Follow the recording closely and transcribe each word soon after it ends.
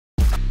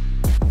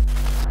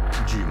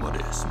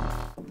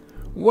Gmodism.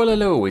 Well,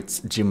 hello,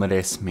 it's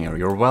Gmodism here.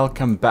 You're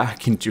welcome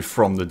back into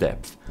From the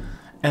Depth.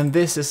 And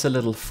this is a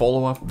little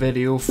follow-up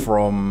video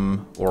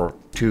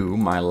to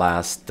my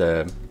last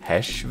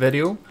HESH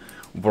video,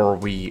 where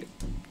we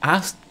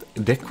asked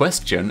the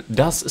question,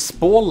 does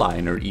spall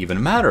liner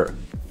even matter?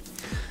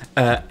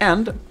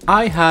 And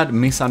I had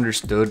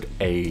misunderstood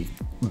a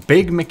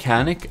big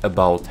mechanic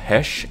about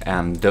HESH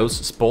and those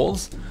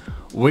spalls,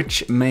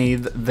 which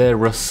made the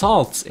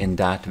results in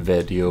that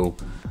video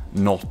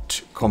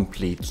not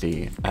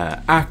completely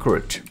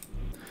accurate.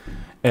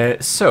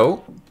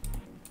 So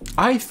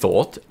I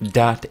thought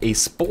that a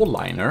spall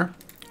liner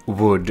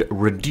would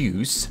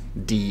reduce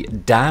the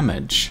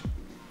damage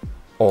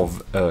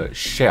of a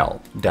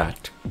shell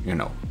that,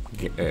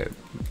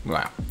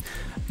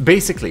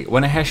 basically,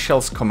 when a HESH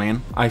shells come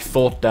in, I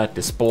thought that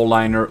the spall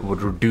liner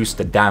would reduce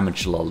the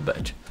damage a little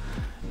bit.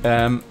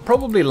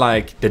 Probably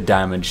like the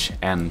damage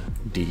and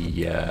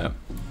the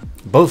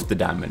both the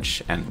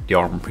damage and the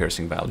armor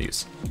piercing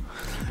values.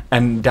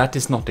 And that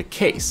is not the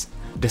case.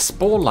 The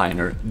spall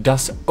liner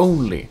does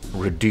only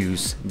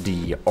reduce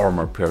the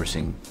armor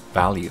piercing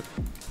value.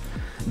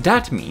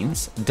 That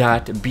means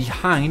that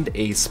behind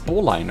a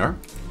spall liner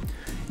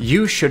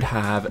you should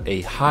have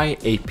a high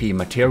AP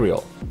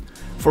material.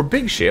 For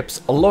big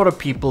ships, a lot of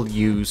people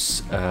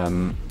use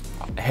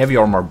heavy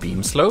armor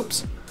beam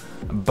slopes,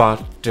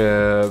 but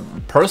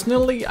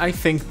personally I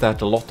think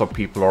that a lot of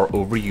people are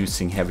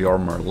overusing heavy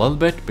armor a little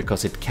bit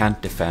because it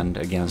can't defend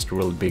against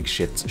real big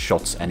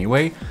shots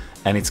anyway,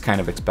 and it's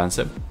kind of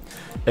expensive.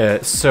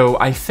 So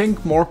I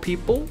think more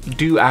people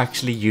do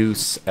actually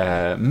use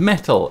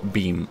metal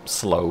beam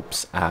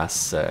slopes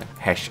as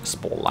HESH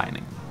spall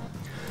lining.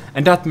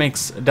 And that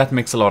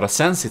makes a lot of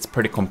sense. It's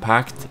pretty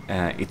compact,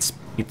 it's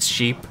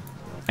cheap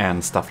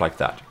and stuff like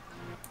that.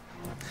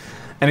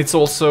 And it's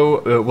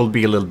also will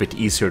be a little bit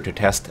easier to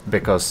test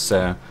because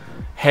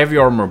heavy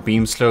armor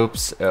beam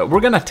slopes, we're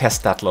gonna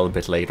test that a little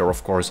bit later,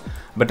 of course,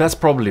 but that's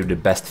probably the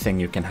best thing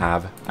you can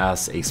have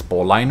as a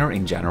spall liner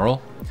in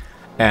general.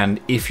 And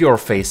if you're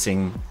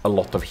facing a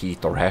lot of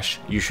heat or HESH,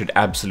 you should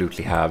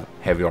absolutely have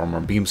heavy armor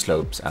beam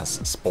slopes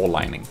as spall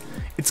lining.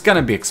 It's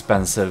gonna be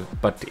expensive,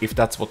 but if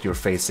that's what you're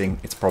facing,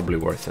 it's probably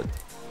worth it.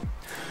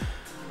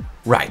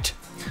 Right,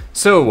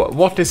 so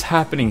what is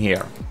happening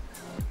here?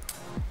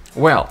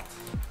 Well,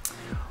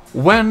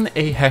 when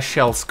a HESH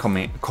shell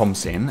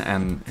comes in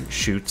and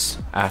shoots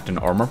at an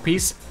armor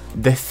piece,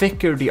 the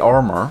thicker the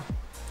armor,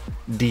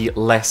 the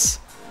less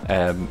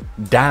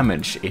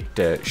damage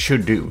it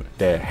should do,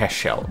 the HESH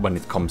shell, when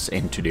it comes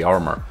into the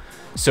armor.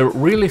 So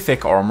really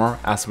thick armor,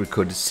 as we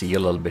could see a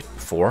little bit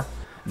before,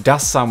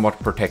 does somewhat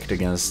protect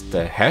against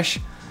the HESH,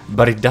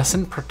 but it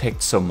doesn't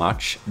protect so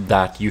much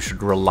that you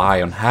should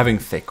rely on having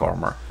thick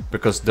armor,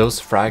 because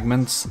those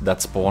fragments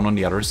that spawn on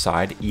the other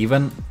side,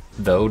 even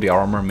though the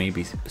armor may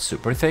be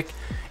super thick,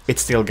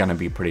 it's still gonna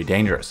be pretty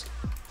dangerous.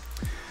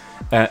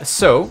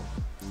 So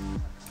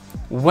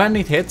when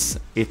it hits,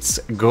 it's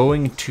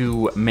going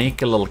to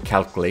make a little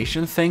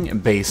calculation thing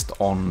based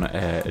on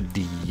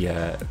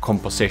the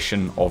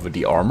composition of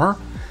the armor.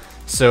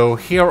 So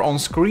here on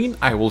screen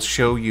I will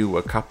show you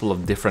a couple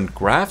of different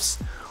graphs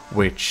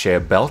which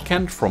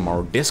Belkent from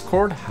our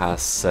Discord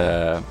has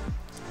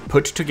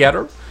put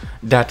together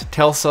that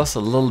tells us a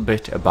little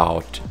bit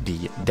about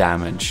the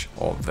damage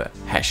of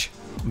HESH.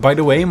 By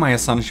the way, my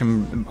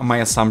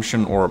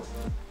assumption or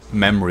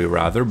memory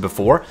rather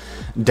before,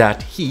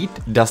 that heat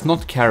does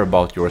not care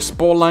about your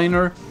spall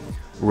liner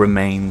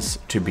remains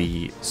to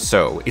be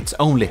so. It's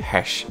only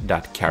HESH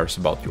that cares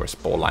about your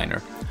spall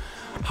liner.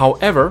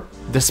 However,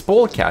 the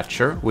spall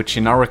catcher, which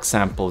in our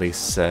example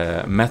is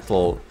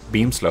metal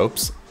beam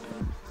slopes,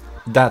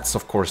 that's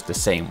of course the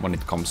same when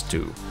it comes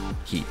to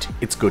heat.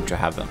 It's good to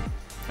have them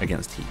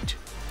against heat.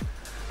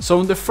 So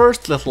in the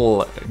first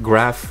little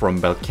graph from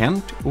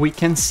Belkent, we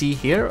can see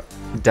here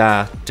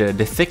that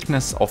the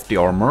thickness of the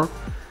armor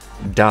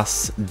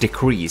does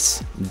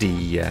decrease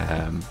the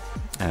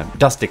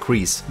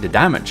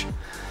damage.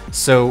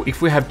 So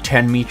if we have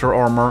 10 meter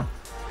armor,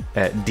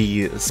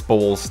 the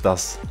spalls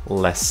does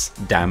less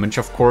damage,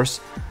 of course,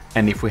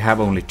 and if we have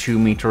only 2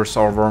 meters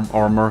of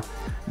armor,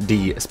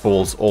 the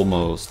spalls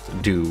almost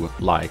do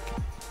like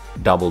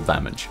double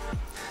damage.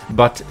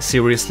 But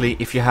seriously,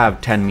 if you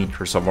have 10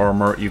 meters of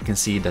armor, you can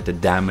see that the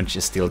damage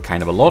is still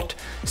kind of a lot.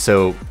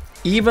 So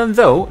even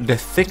though the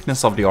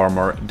thickness of the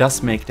armor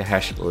does make the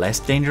HESH less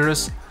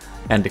dangerous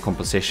and the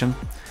composition,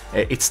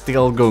 it's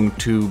still going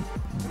to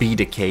be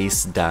the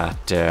case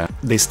that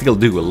they still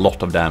do a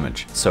lot of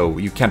damage. So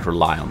you can't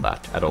rely on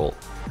that at all.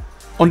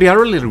 On the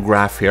other little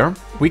graph here,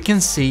 we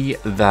can see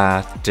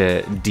that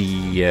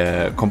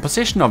the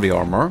composition of the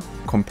armor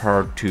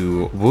compared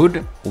to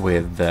wood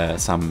with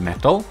some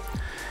metal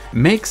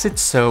makes it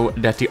so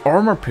that the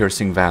armor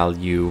piercing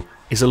value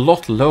is a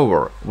lot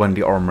lower when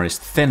the armor is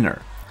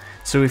thinner.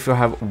 So if you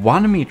have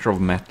 1 meter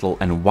of metal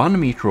and 1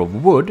 meter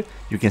of wood,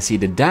 you can see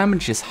the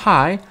damage is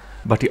high,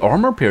 but the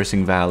armor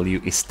piercing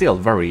value is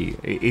still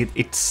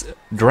it's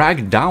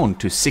dragged down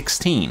to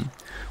 16,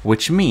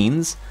 which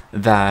means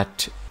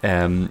that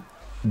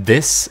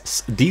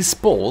these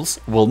spalls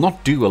will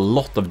not do a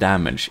lot of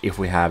damage if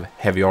we have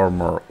heavy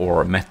armor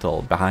or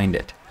metal behind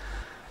it.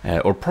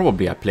 Or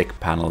probably applique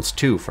panels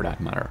too, for that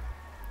matter.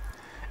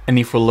 And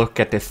if we look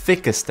at the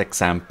thickest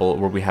example,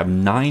 where we have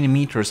 9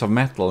 meters of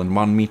metal and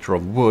 1 meter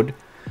of wood,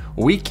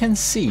 we can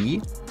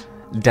see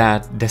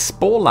that the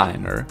spall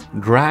liner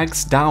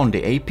drags down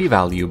the AP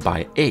value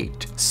by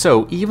 8.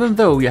 So even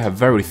though you have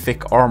very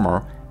thick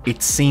armor,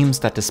 it seems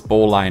that the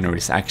spall liner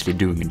is actually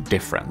doing a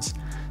difference.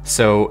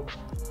 So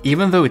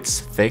even though it's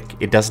thick,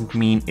 it doesn't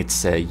mean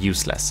it's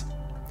useless,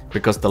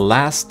 because the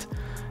last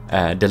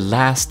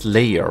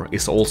layer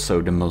is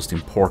also the most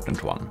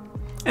important one.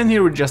 And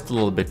here just a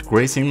little bit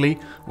grazingly,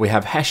 we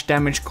have HESH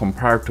damage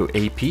compared to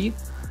AP,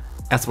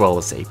 as well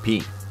as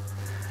AP.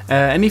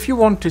 And if you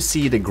want to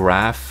see the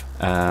graph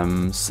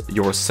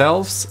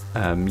yourselves,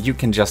 you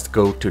can just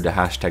go to the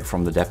hashtag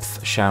from the Depths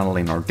channel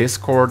in our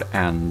Discord,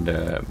 and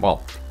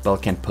well,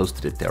 Belkan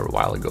posted it there a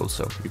while ago,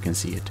 so you can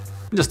see it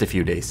in just a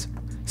few days.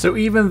 So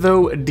even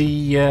though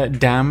the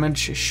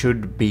damage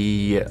should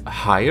be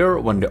higher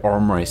when the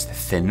armor is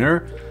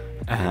thinner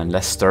and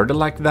less sturdy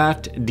like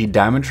that, the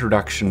damage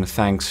reduction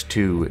thanks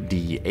to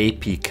the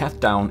AP cut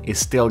down is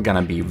still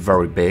gonna be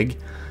very big.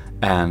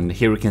 And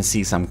here we can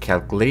see some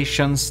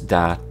calculations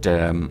that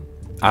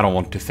I don't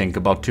want to think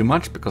about too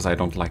much, because I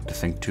don't like to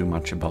think too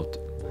much about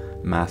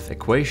math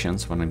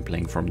equations when I'm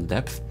playing from the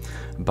depth,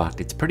 but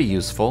it's pretty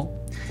useful.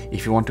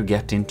 If you want to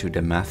get into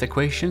the math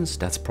equations,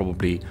 that's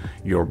probably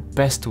your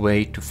best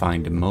way to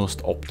find the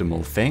most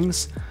optimal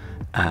things.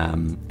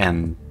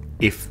 And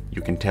if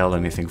you can tell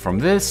anything from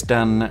this,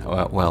 then,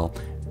 well,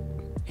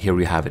 here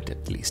we have it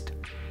at least.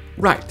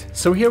 Right,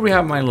 so here we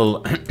have my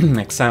little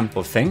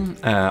example thing.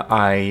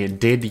 I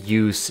did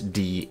use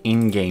the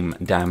in-game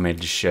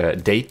damage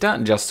data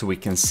just so we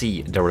can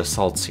see the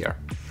results here.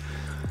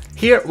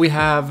 Here we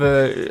have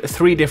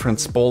 3 different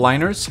spall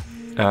liners.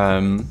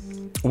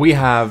 We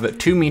have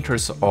 2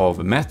 meters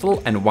of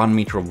metal and 1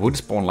 meter of wood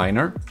spall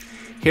liner.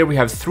 Here we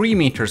have 3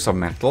 meters of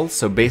metal,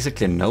 so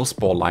basically no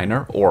spall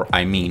liner, or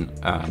I mean,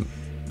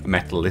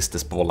 metal is the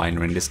spall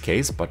liner in this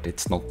case, but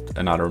it's not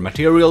another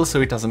material, so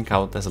it doesn't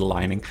count as a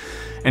lining.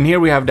 And here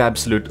we have the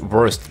absolute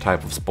worst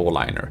type of spall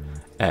liner,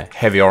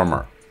 heavy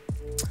armor.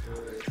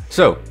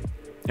 So,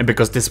 and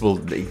because this will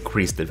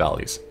increase the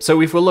values.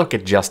 So if we look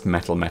at just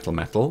metal, metal,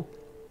 metal,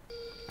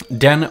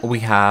 then we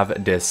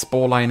have the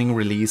spall lining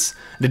release.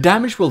 The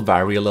damage will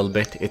vary a little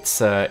bit.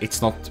 It's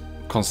not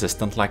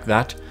consistent like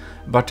that,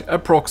 but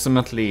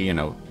approximately, you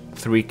know,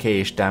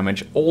 3k-ish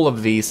damage. All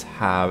of these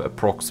have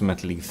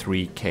approximately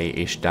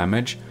 3k-ish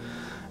damage,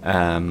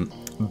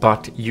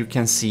 but you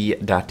can see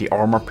that the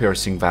armor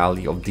piercing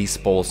value of these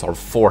spalls are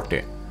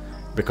 40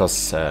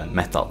 because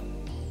metal.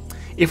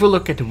 If we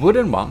look at the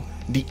wooden one,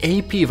 the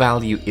AP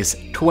value is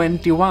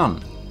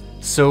 21,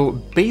 so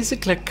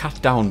basically cut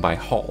down by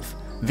half.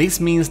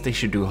 This means they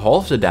should do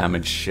half the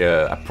damage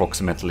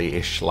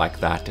approximately-ish like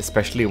that,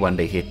 especially when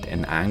they hit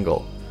an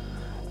angle.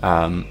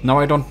 Now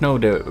I don't know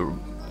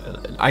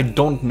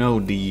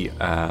the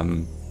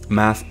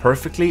math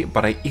perfectly,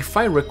 but if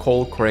I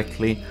recall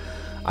correctly,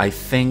 I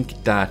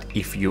think that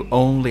if you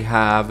only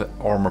have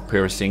armor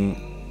piercing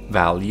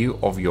value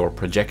of your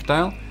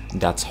projectile,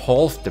 that's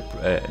half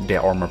the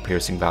armor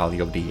piercing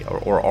value of the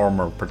or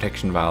armor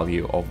protection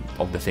value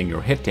of the thing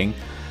you're hitting.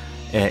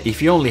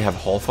 If you only have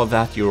half of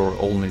that, you're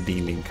only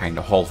dealing kind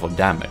of half of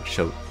damage.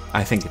 So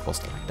I think it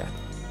was like that.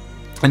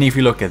 And if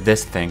you look at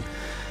this thing,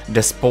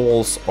 the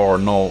spalls are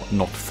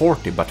not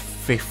 40 but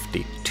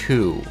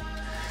 52.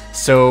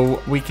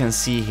 So we can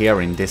see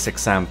here in this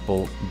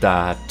example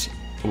that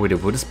with a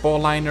wood spall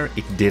liner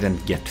it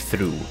didn't get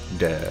through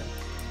the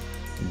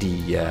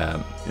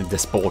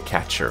spall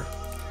catcher,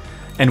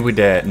 and with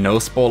the no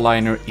spall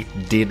liner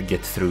it did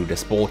get through the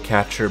spall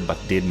catcher but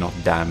did not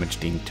damage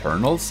the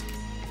internals,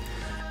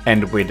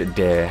 and with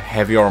the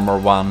heavy armor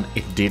one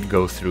it did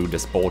go through the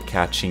spall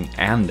catching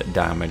and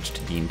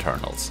damaged the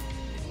internals.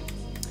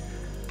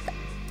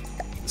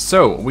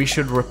 So we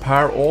should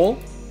repair all.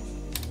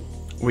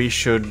 We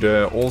should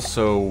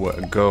also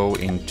go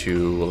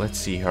into, let's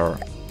see here,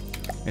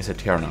 is it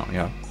here now?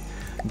 Yeah.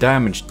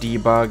 Damage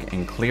debug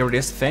and clear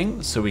this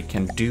thing so we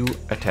can do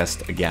a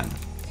test again.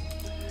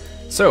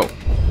 So,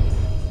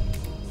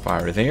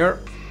 fire there,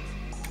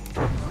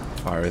 and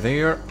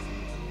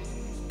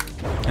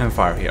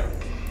fire here.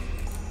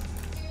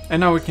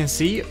 And now we can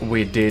see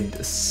we did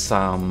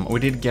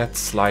get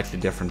slightly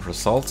different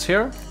results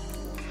here.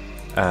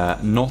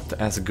 Not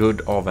as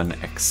good of an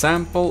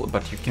example,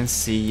 but you can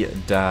see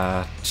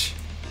that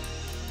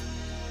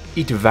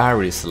it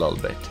varies a little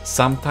bit.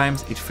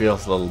 Sometimes it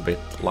feels a little bit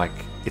like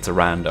it's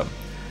random.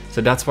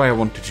 So that's why I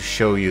wanted to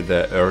show you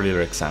the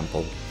earlier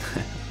example.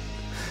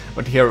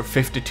 But here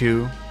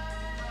 52,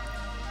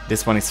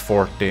 this one is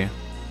 40,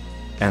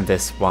 and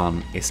this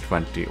one is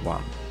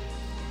 21.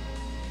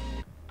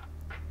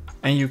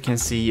 And you can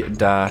see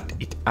that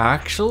it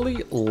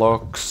actually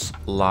looks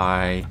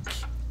like...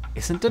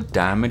 Isn't the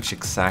damage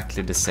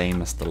exactly the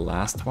same as the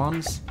last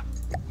ones?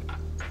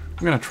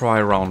 I'm gonna try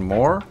around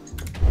more.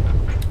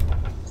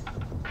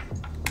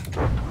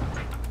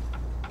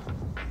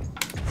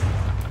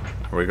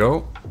 Here we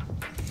go.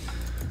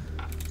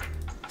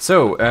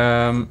 So,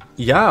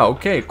 yeah,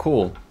 okay,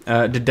 cool.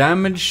 The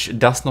damage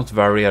does not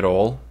vary at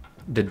all.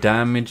 The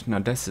damage, now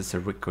this is a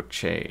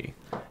ricochet.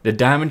 The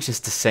damage is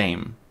the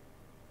same.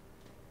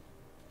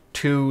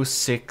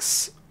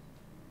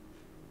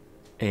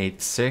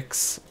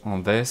 2686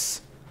 on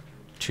this.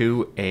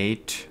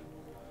 28.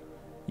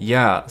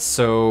 Yeah,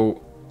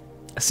 so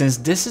since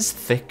this is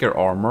thicker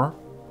armor,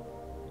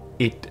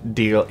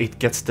 it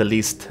gets the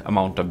least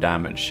amount of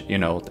damage, you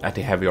know, at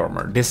the heavy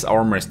armor. This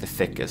armor is the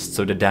thickest,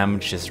 so the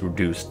damage is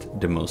reduced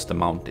the most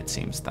amount, it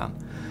seems then.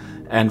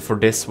 And for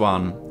this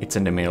one, it's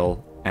in the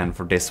middle, and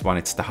for this one,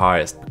 it's the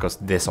highest, because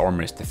this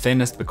armor is the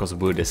thinnest, because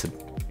wood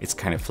it's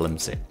kind of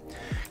flimsy.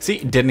 See,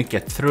 it didn't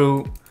get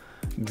through.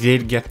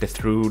 Did get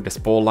through the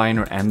spall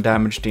liner and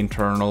damaged the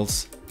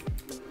internals.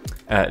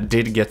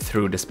 Did get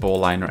through the spall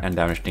liner and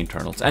damaged the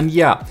internals. And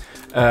yeah,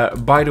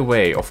 by the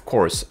way, of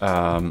course,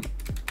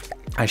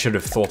 I should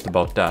have thought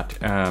about that.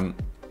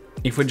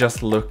 If we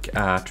just look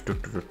at...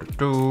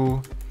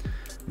 No,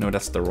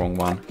 that's the wrong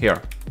one.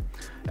 Here.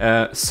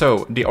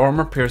 So, the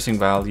armor piercing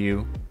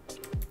value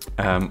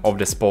of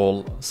the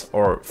spalls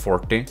are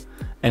 40.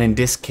 And in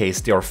this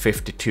case, they are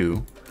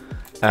 52.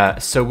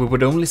 So we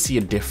would only see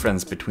a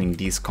difference between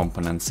these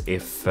components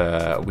if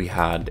we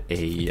had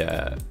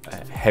a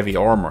heavy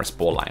armor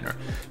spall liner.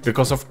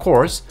 Because of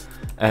course,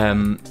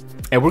 and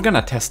we're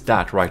gonna test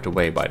that right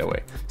away, by the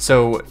way.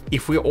 So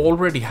if we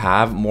already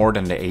have more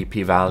than the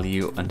AP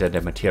value under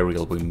the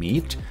material we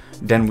meet,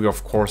 then we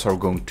of course are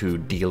going to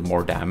deal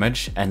more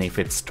damage, and if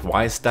it's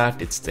twice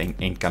that, it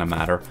ain't gonna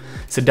matter.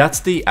 So that's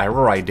the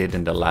error I did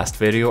in the last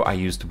video. I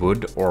used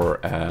wood or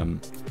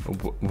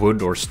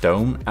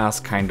stone as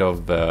kind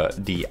of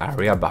the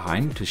area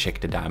behind to check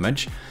the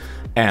damage,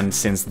 and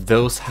since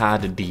those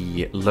had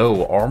the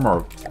low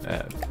armor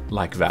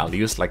like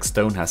values, like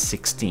stone has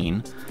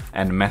 16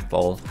 and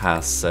metal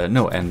has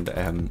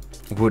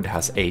wood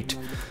has 8,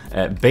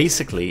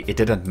 basically it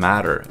didn't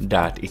matter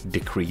that it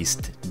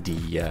decreased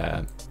the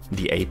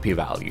AP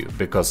value,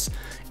 because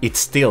it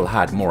still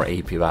had more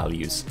AP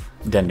values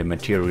than the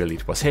material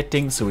it was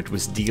hitting, so it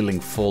was dealing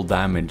full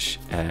damage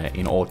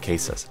in all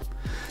cases.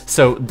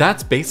 So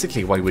that's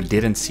basically why we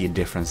didn't see a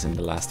difference in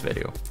the last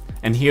video.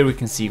 And here we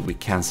can see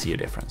a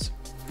difference.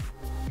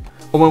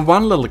 Oh, and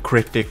one little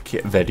critic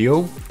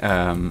video,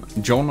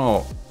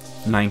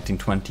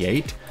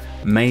 Jono1928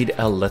 made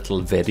a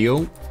little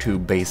video to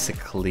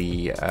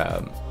basically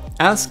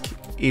ask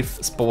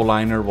if spall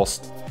liner was,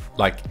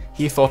 like,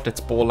 he thought that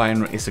spall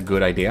liner is a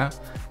good idea,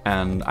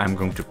 and I'm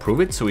going to prove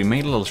it. So we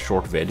made a little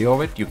short video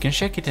of it. You can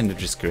check it in the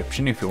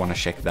description if you want to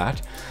check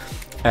that.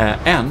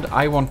 And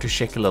I want to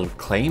check a little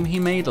claim he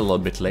made a little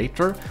bit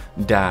later,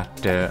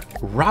 that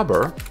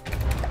rubber,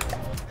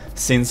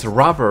 since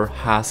rubber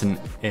has an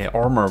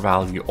armor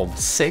value of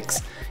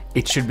 6,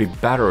 it should be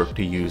better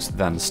to use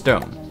than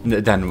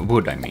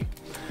wood, I mean.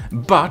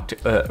 But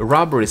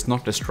rubber is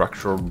not a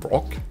structural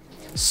block,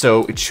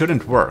 so it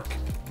shouldn't work.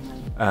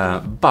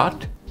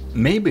 But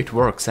maybe it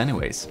works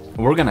anyways.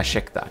 We're gonna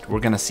check that. We're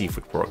gonna see if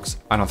it works.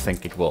 I don't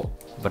think it will,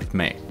 but it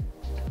may.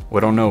 We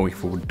don't know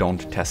if we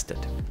don't test it.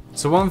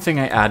 So one thing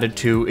I added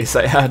too is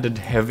I added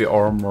heavy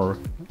armor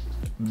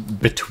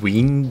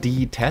between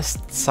the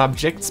test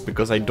subjects,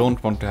 because I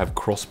don't want to have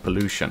cross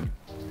pollution.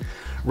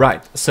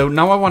 Right, so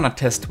now I want to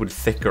test with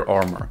thicker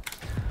armor.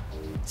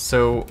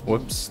 So,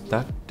 whoops,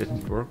 that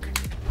didn't work.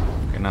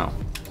 Okay, now.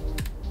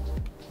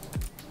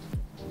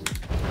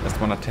 Just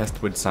want to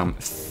test with some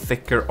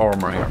thicker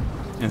armor here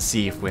and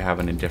see if we have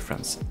any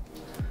difference.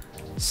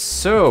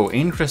 So,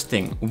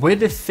 interesting. With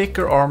the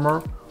thicker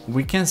armor,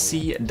 we can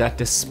see that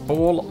the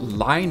spall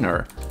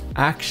liner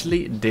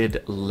actually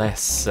did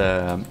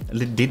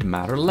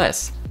matter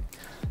less.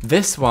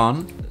 This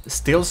one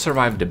still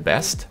survived the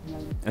best,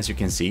 as you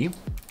can see.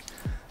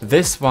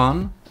 This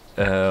one,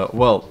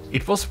 well,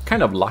 it was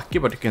kind of lucky,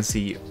 but you can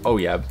see, oh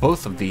yeah,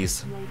 both of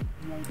these,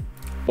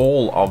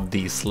 all of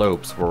these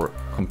slopes were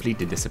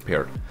completely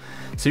disappeared.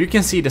 So you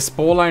can see the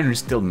spall liner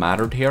still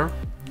mattered here,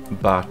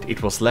 but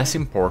it was less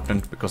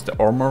important because the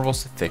armor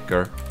was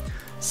thicker.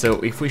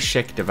 So if we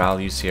check the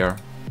values here,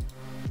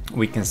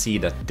 we can see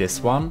that this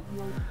one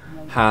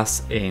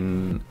has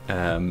the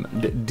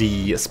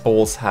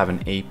spalls have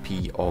an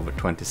AP of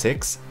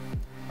 26.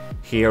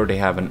 Here they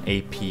have an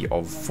AP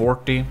of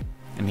 40,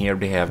 and here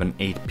they have an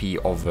AP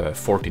of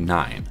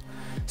 49.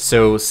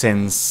 So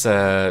since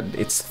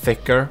it's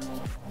thicker,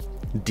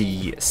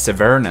 the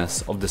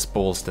severeness of the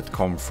spalls that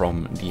come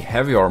from the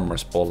heavy armor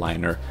spall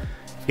liner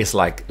is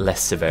like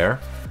less severe,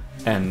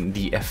 and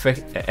the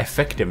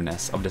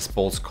effectiveness of the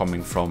spalls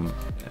coming from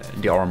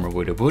the armor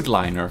with a wood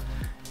liner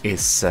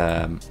is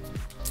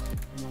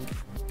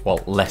well,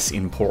 less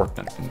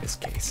important in this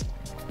case.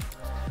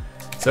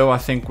 So I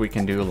think we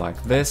can do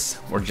like this.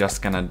 We're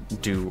just gonna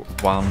do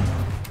one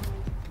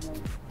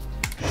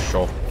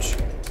shot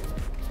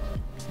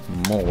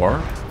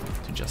more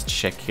to just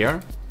check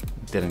here.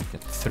 Didn't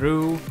get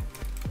through.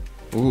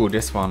 Ooh,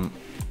 this one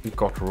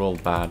got a real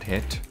bad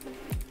hit,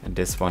 and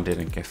this one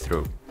didn't get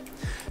through.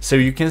 So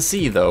you can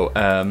see though,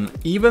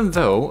 even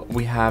though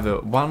we have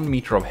a 1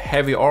 meter of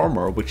heavy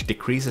armor which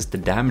decreases the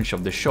damage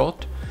of the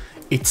shot,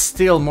 it's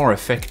still more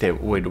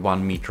effective with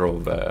 1 meter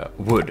of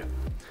wood.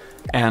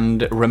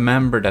 And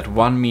remember that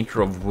 1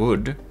 meter of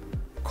wood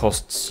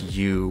costs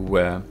you,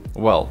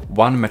 well,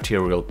 1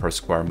 material per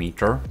square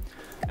meter,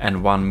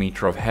 and 1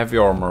 meter of heavy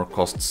armor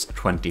costs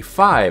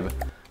 25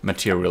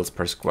 materials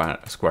per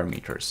square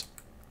meters.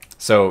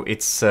 So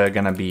it's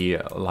gonna be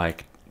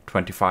like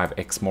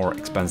 25x more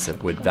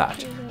expensive with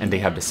that, and they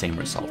have the same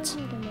results.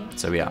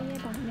 So yeah.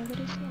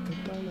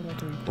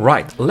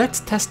 Right,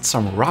 let's test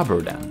some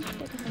rubber then.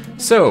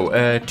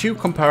 So to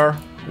compare,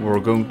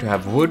 we're going to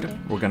have wood,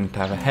 we're going to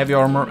have a heavy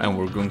armor, and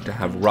we're going to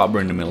have rubber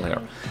in the middle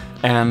here.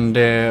 And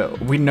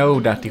we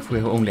know that if we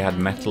only had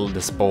metal,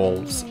 the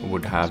spalls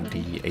would have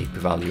the AP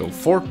value of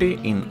 40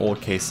 in all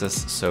cases,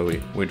 so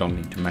we don't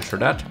need to measure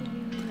that.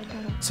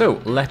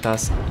 So let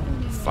us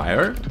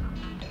fire.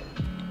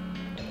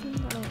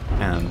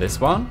 And this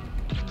one.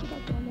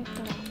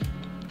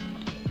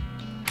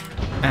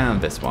 And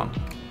this one.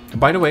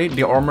 By the way,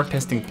 the armor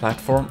testing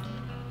platform...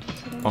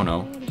 Oh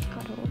no.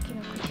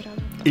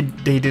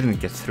 They didn't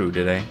get through,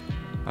 did they?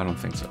 I don't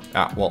think so.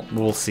 Ah, well,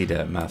 we'll see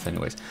the math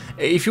anyways.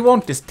 If you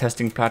want this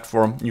testing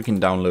platform, you can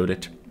download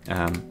it.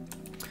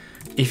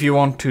 If you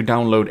want to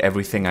download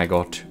everything I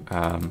got,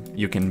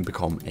 you can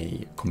become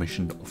a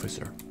commissioned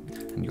officer,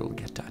 and you'll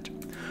get that.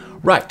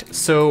 Right,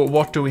 so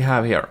what do we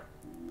have here?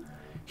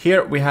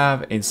 Here we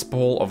have a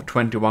spall of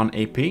 21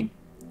 AP,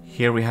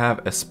 here we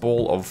have a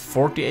spall of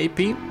 40 AP,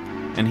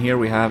 and here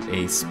we have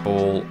a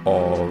spall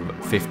of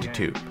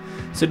 52.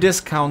 So this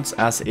counts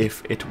as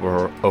if it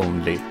were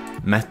only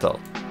metal.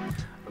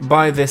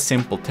 By this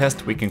simple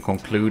test we can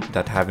conclude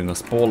that having a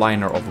spall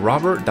liner of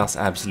rubber does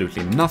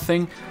absolutely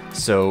nothing,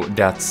 so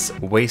that's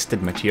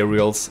wasted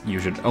materials. You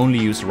should only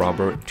use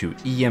rubber to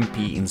EMP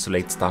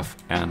insulate stuff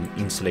and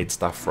insulate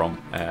stuff from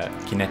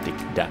kinetic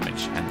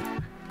damage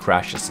and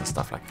crashes and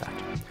stuff like that.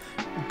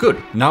 Good,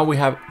 now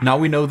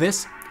we know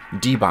this,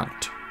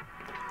 debunked.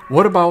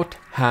 What about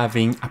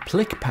having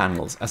applique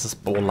panels as a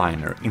spall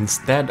liner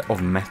instead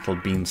of metal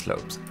beam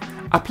slopes?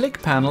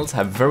 Applique panels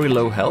have very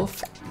low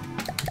health,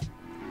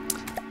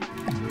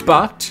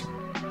 but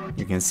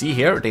you can see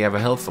here they have a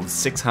health of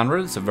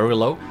 600, so very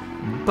low,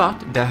 but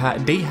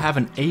they have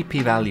an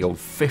AP value of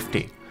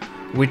 50,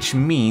 which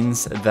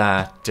means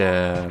that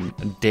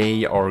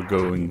they are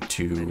going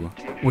to,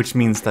 which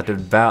means that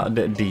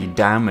the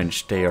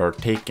damage they are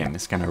taking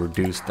is gonna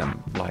reduce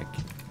them, like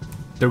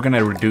they're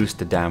gonna reduce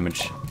the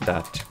damage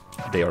that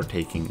they are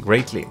taking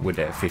greatly with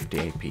a 50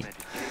 AP.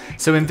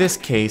 So in this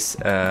case,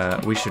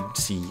 we should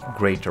see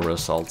greater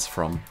results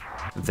from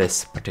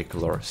this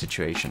particular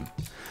situation.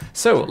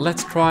 So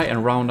let's try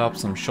and round up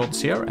some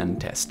shots here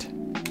and test.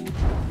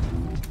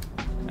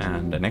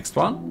 And the next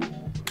one.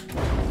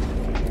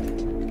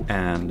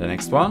 And the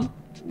next one.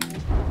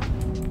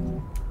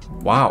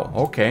 Wow,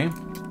 okay.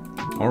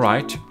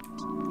 Alright.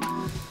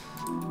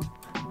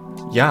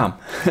 Yeah,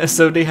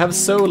 so they have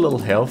so little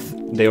health,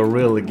 they are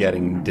really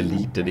getting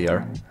deleted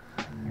here.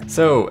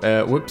 So,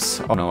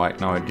 whoops, oh no,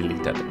 now I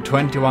deleted.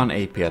 21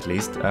 AP at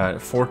least,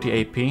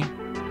 40 AP,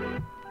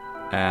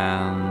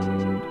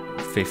 and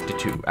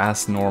 52,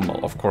 as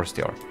normal, of course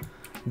they are.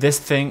 This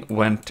thing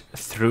went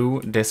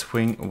through, this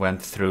wing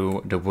went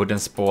through the wooden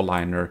spall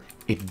liner,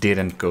 it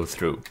didn't go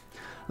through.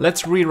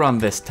 Let's rerun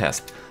this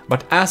test,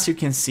 but as you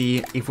can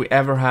see, if we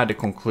ever had a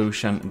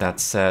conclusion that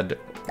said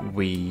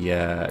we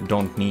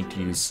don't need to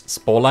use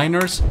spall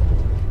liners,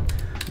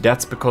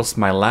 that's because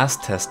my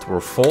last tests were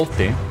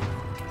faulty,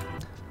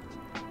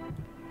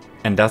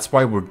 and that's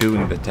why we're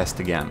doing the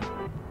test again.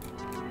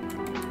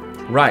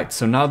 Right,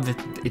 so now that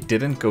it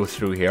didn't go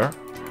through here,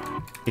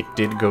 it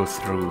did go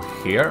through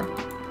here,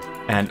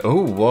 and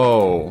oh,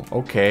 whoa,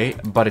 okay,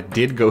 but it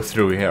did go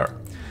through here.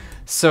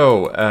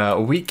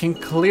 So we can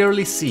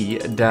clearly see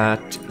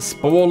that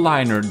spall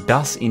liner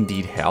does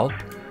indeed help,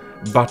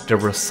 but the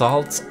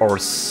results are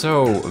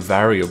so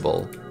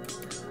variable.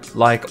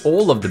 Like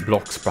all of the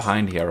blocks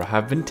behind here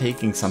have been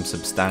taking some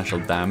substantial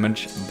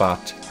damage,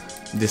 but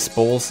the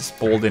spalls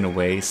spalled in a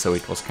way so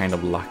it was kind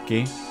of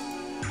lucky.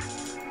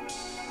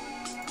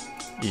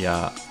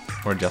 Yeah,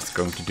 we're just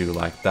going to do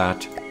like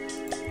that.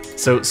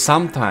 So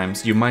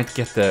sometimes you might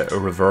get the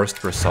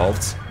reversed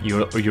results.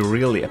 You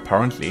really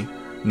apparently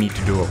need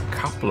to do a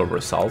couple of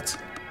results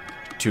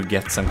to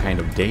get some kind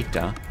of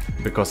data,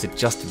 because it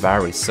just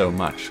varies so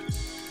much.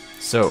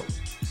 So,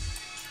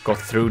 got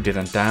through,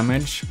 didn't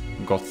damage,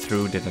 got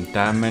through, didn't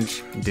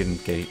damage,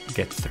 didn't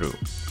get through.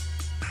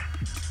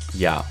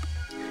 Yeah,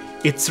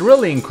 it's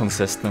really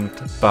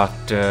inconsistent, but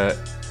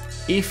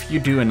if you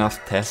do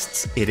enough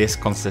tests, it is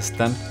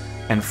consistent.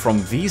 And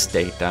from these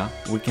data,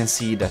 we can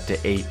see that the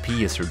AP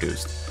is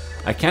reduced.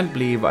 I can't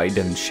believe I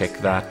didn't check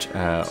that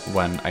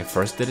when I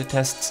first did the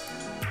tests,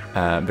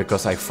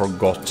 because I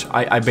forgot.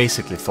 I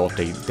basically thought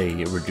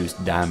they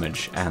reduced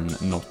damage and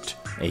not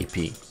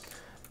AP.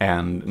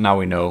 And now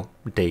we know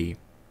they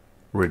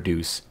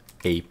reduce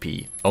AP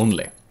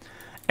only.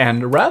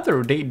 And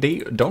rather,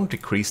 they don't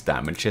decrease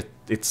damage.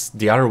 It's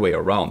the other way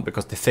around,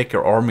 because the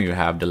thicker armor you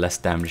have, the less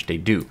damage they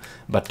do.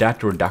 But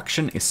that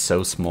reduction is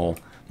so small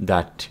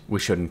that we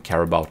shouldn't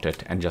care about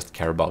it and just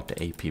care about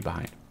the AP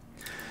behind.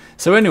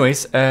 So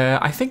anyways,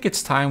 I think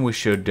it's time we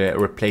should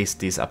replace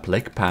these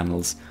applique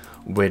panels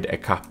with a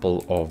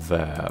couple of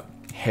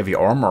heavy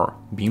armor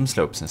beam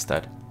slopes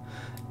instead,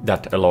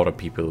 that a lot of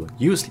people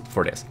use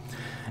for this.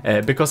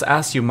 Because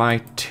as you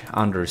might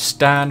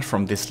understand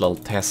from this little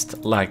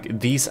test, like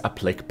these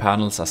applique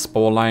panels as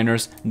spall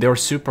liners, they are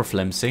super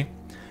flimsy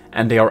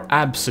and they are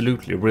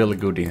absolutely really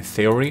good in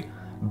theory,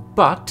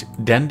 but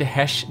then the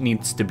HESH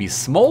needs to be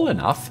small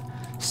enough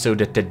so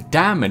that the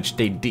damage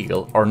they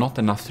deal are not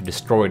enough to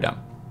destroy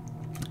them.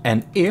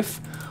 And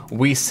if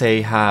we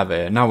say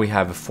now we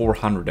have a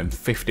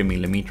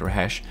 450mm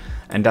HESH,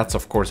 and that's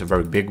of course a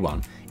very big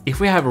one. If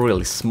we have a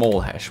really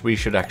small HESH, we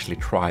should actually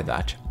try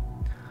that.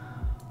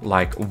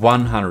 Like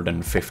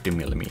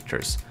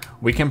 150mm.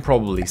 We can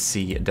probably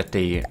see that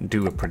they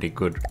do a pretty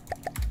good...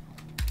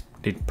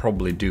 They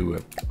probably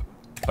do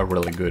a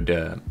really good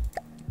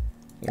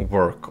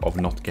work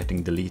of not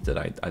getting deleted,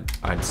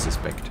 I'd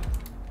suspect.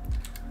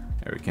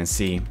 There we can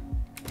see.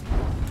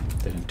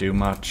 Didn't do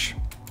much.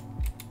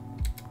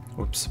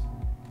 Whoops.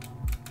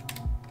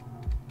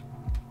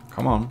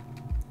 Come on.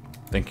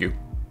 Thank you.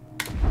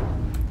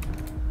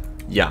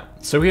 Yeah,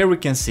 so here we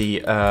can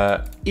see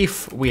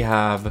if we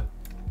have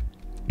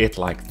it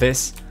like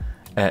this,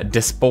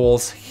 the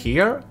spalls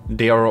here,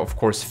 they are of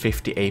course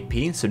 50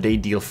 AP, so they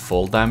deal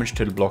full damage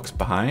to the blocks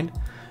behind.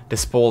 The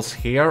spalls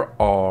here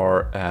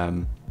are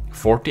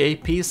 40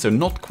 AP, so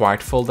not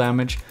quite full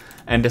damage,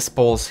 and the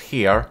spalls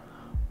here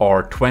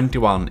are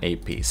 21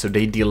 AP, so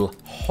they deal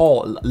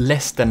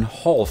less than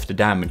half the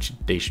damage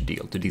they should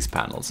deal to these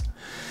panels.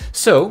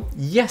 So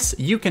yes,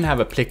 you can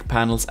have applique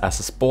panels as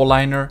a spall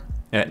liner,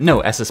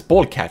 as a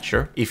spall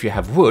catcher if you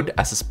have wood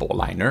as a spall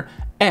liner,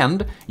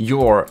 and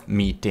you're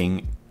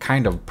meeting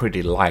kind of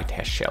pretty light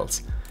HESH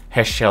shells.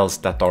 HESH shells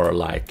that are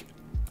like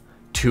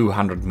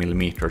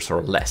 200mm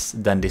or less,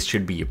 then this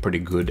should be a pretty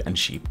good and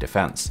cheap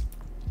defense.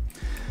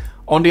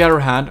 On the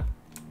other hand,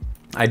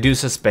 I do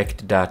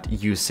suspect that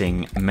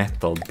using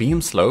metal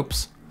beam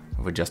slopes,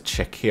 if we just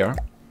check here,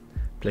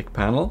 applique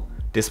panel,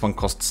 this one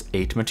costs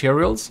 8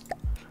 materials.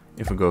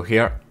 If we go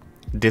here,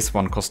 this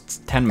one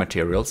costs 10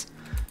 materials.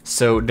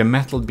 So the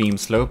metal beam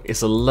slope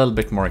is a little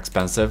bit more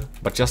expensive,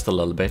 but just a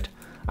little bit.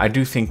 I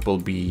do think we'll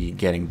be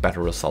getting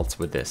better results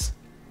with this.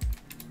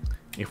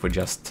 If we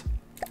just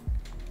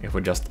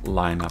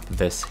line up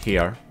this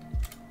here,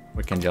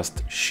 we can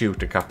just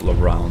shoot a couple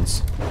of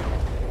rounds.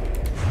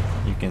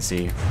 You can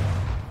see,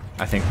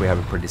 I think we have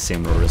a pretty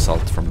similar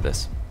result from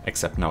this,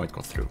 except now it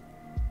got through.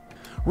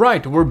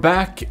 Right, we're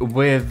back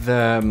with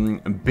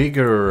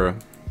bigger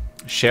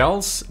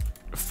shells,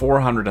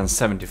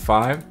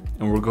 475.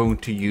 And we're going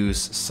to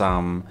use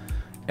some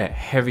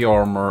heavy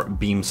armor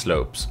beam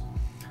slopes,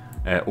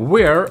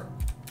 where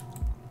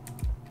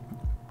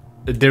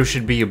there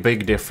should be a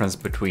big difference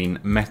between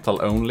metal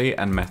only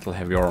and metal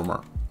heavy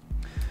armor.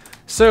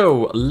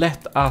 So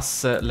let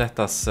us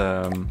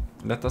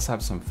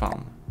have some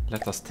fun.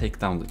 Let us take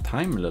down the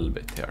time a little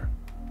bit here.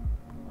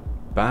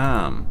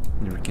 Bam!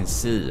 And we can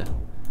see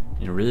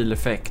in real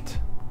effect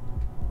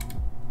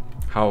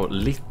how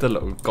little.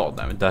 Oh, god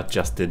damn it! That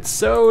just did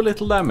so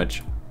little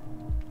damage.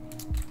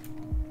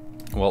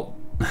 Well,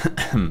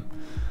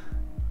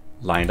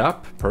 lined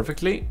up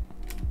perfectly.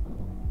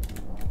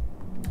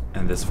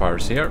 And this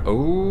fires here.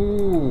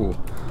 Oh,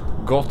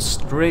 got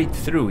straight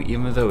through,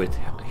 even though it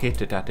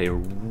hit it at a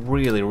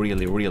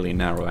really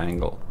narrow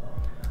angle.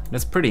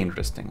 That's pretty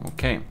interesting,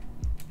 okay.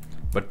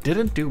 But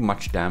didn't do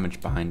much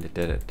damage behind it,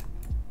 did it?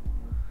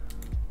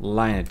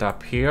 Line it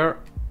up here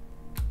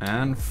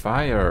and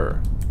fire.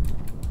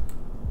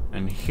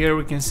 And here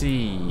we can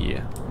see.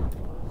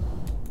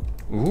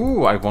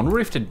 Ooh, I wonder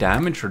if the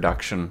damage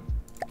reduction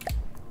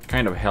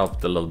kind of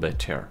helped a little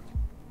bit here.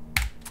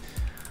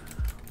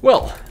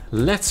 Well,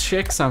 let's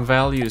check some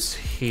values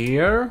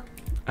here.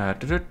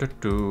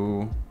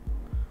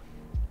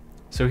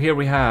 So here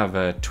we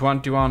have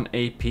 21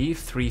 AP,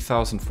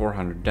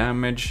 3400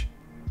 damage.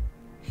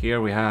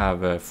 Here we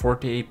have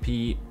 40 AP,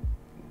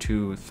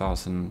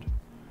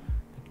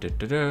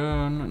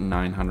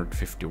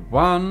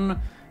 2951,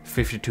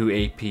 52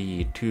 AP,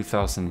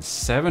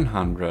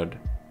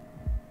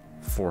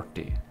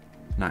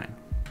 2749.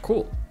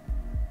 Cool.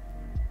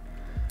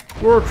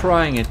 We're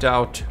trying it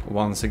out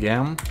once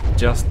again,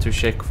 just to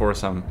check for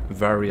some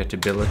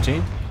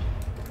variability.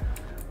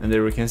 And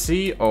there we can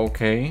see,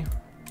 okay,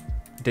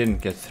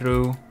 didn't get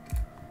through,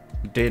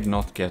 did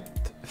not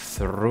get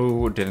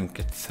through, didn't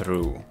get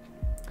through.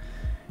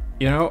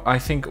 You know, I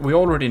think we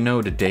already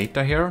know the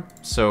data here,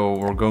 so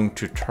we're going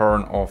to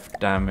turn off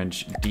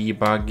damage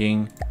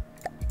debugging,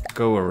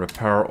 go a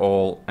repair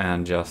all,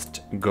 and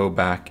just go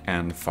back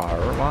and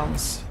fire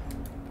once.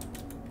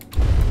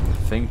 I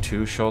think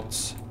 2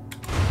 shots.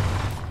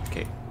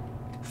 Okay,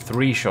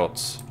 3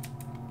 shots.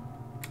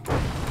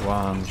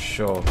 1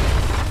 shot,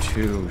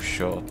 2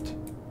 shot.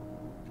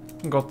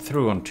 Got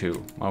through on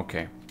 2,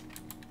 okay.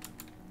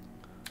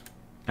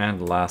 And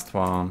the last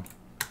one.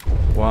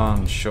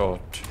 1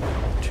 shot,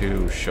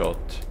 2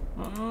 shot.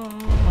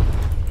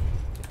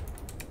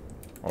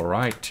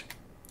 Alright.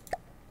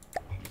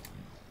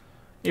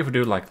 If we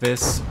do like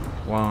this,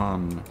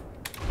 1,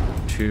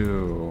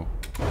 2,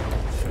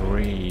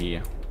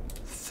 3,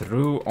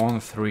 through on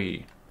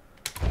 3.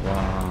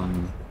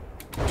 1,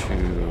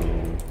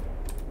 2,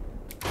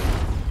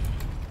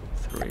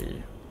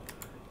 3.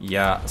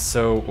 Yeah,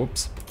 so,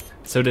 oops.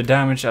 So the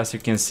damage, as you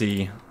can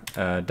see,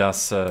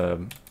 does it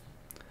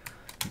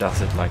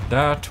like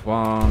that.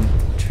 1,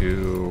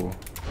 2,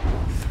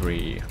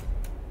 3.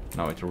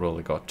 No, it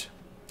really got...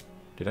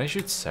 Did I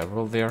shoot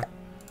several there?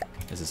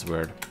 This is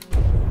weird.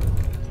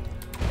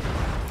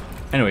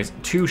 Anyways,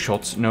 2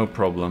 shots, no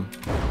problem.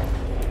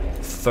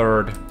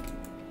 Third,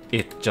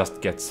 it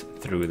just gets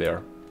through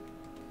there.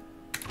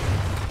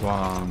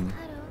 1,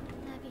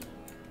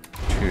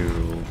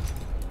 2.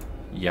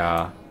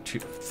 Yeah, 2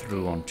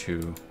 through on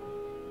 2.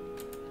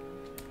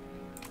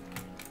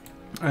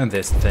 And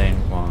this thing,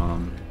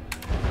 1,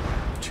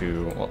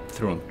 2, well,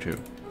 through on 2.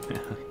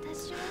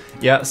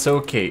 Yeah, so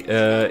okay,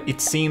 it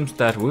seems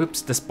that,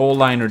 whoops, the spall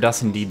liner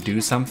does indeed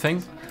do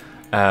something.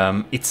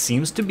 It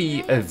seems to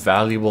be a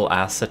valuable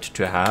asset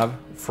to have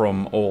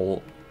from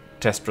all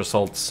test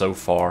results so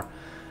far.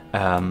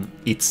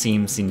 It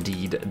seems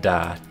indeed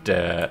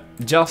that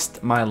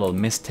just my little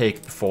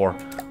mistake before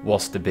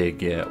was the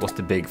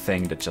big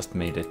thing that just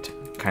made it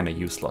kind of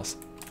useless.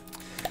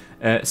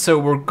 So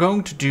we're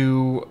going to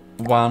do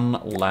one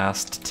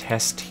last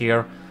test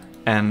here,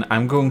 and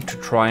I'm going to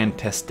try and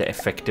test the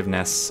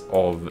effectiveness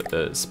of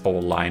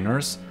spall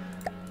liners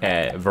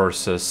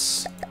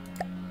versus...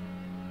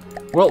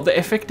 Well, the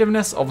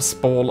effectiveness of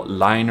spall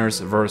liners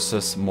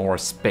versus more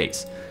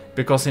space.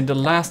 Because in the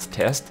last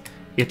test,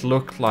 it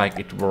looked like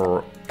it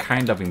were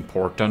kind of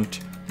important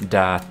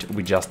that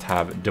we just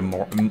have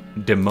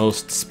the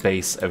most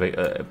space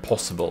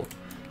possible.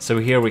 So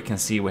here we can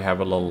see we have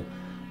a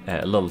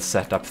little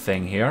setup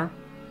thing here.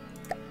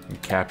 We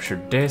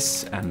captured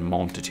this and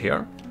mount it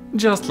here.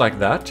 Just like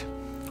that.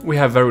 We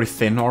have very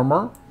thin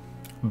armor.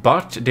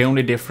 But the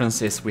only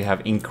difference is we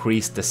have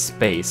increased the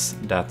space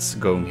that's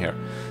going here.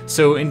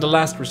 So in the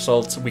last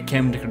results we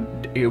came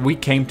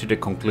to the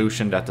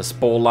conclusion that the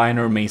spall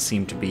liner may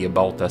seem to be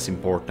about as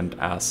important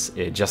as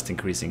just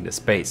increasing the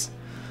space.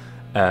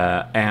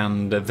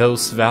 And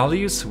those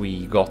values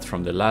we got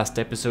from the last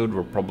episode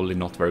were probably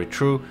not very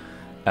true.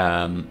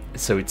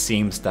 So it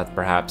seems that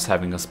perhaps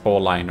having a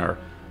spall liner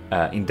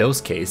in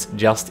those cases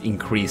just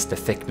increased the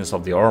thickness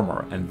of the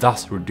armor and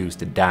thus reduced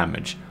the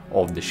damage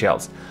of the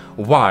shells,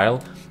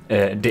 while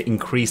the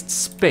increased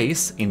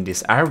space in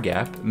this air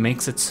gap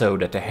makes it so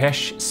that the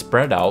HESH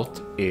spread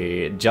out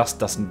just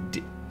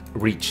doesn't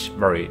reach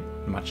very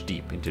much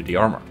deep into the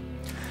armor.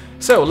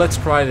 So let's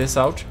try this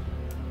out.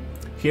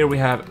 Here we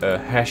have a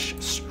HESH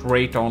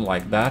straight on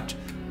like that.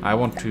 I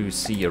want to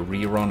see a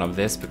rerun of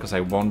this because I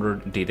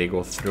wondered, did they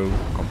go through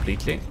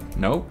completely?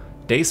 No,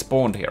 they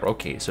spawned here.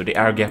 Okay, so the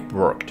air gap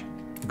worked.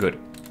 Good.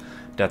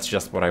 That's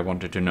just what I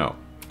wanted to know.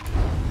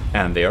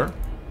 And there.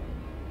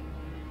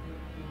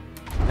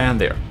 And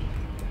there.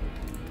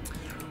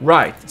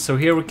 Right, so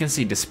here we can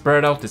see the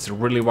spread out is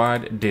really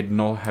wide, did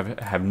not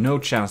have no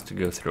chance to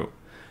go through.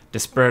 The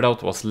spread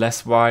out was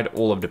less wide,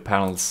 all of the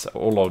panels,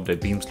 all of the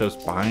beam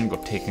slopes behind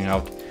got taken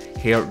out.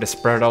 Here the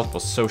spread out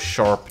was so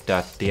sharp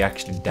that they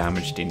actually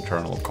damaged the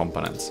internal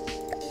components.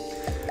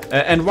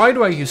 And why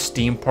do I use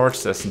steam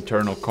parts as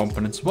internal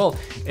components? Well,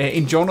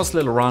 in Jonas'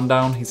 little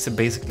rundown, he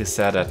basically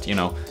said that, you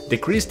know,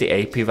 decrease the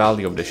AP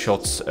value of the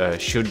shots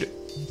should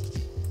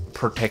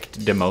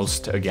protect the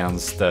most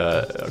against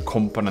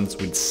components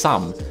with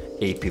some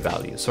AP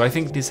value. So I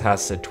think this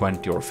has a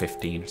 20 or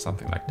 15 or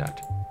something like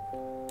that.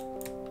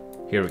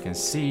 Here we can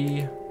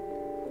see,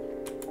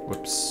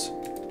 whoops,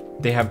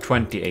 they have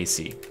 20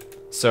 AC.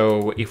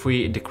 So if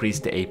we decrease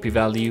the AP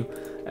value,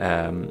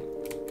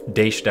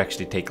 they should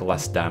actually take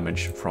less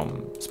damage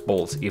from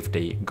spalls if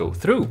they go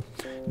through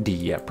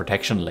the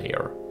protection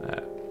layer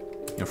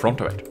in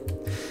front of it.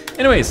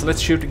 Anyways, let's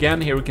shoot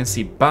again. Here we can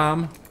see,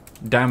 bam,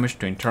 damage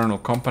to internal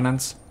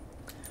components.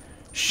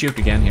 Shoot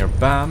again here,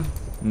 bam,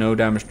 no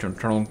damage to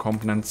internal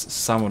components.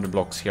 Some of the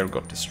blocks here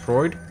got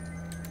destroyed.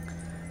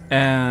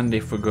 And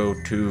if we go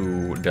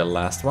to the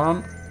last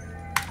one,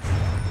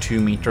 2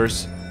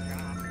 meters,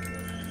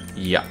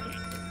 yeah.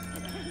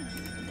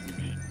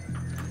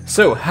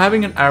 So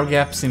having an air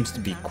gap seems to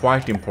be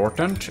quite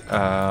important.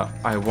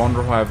 I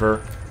wonder,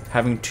 however,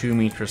 having 2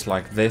 meters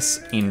like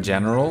this in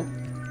general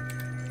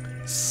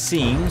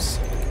seems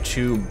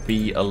to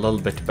be a little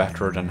bit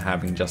better than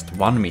having just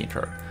 1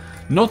 meter.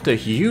 Not a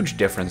huge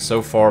difference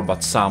so far,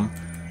 but some.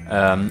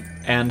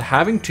 And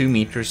having 2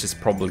 meters is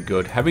probably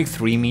good. Having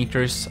 3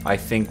 meters, I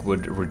think,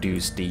 would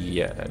reduce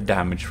the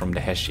damage from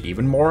the HESH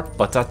even more,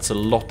 but that's a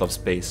lot of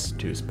space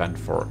to spend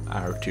for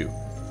R2.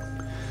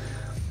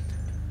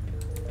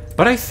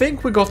 But I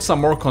think we got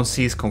some more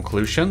concise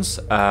conclusions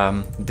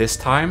this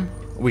time.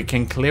 We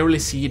can clearly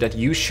see that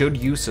you should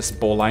use a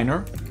spall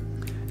liner.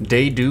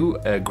 They do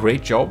a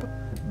great job,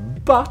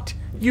 but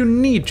you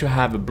need to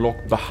have a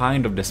block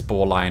behind of the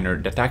spall liner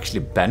that actually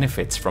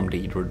benefits from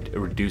the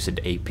reduced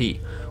AP,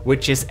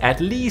 which is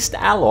at least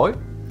alloy,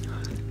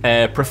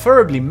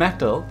 preferably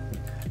metal,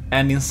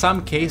 and in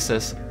some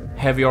cases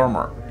heavy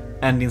armor,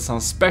 and in some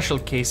special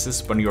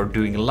cases when you're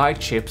doing light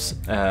chips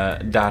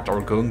that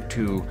are going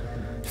to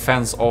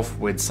fence off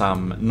with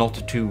some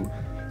not too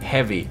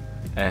heavy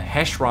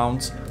HESH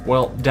rounds,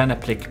 well, then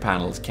applique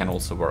panels can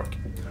also work.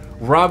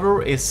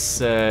 Rubber is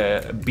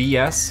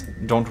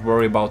BS, don't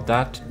worry about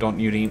that.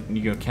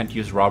 You can't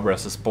use rubber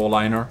as a spall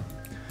liner.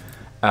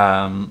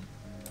 And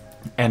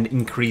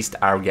increased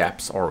air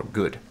gaps are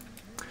good.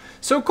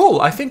 So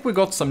cool, I think we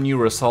got some new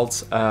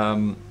results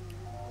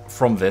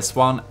from this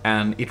one,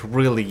 and it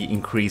really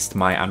increased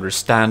my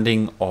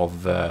understanding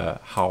of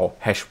how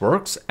HESH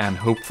works, and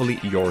hopefully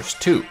yours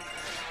too.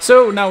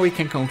 So now we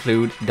can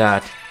conclude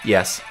that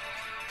yes,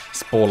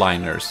 spall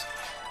liners,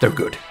 they're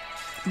good.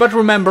 But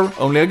remember,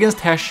 only against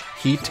HESH,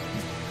 heat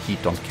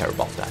don't care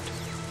about that.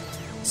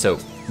 So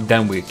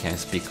then we can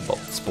speak about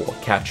spall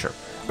catcher.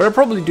 But I'll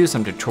probably do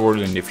some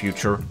tutorial in the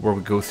future where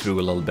we go through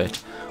a little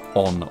bit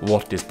on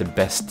what is the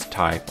best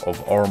type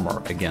of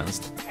armor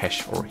against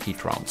HESH or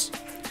heat rounds.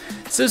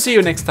 So see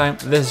you next time.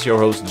 This is your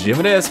host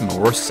Gmodism,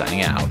 and we're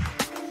signing out.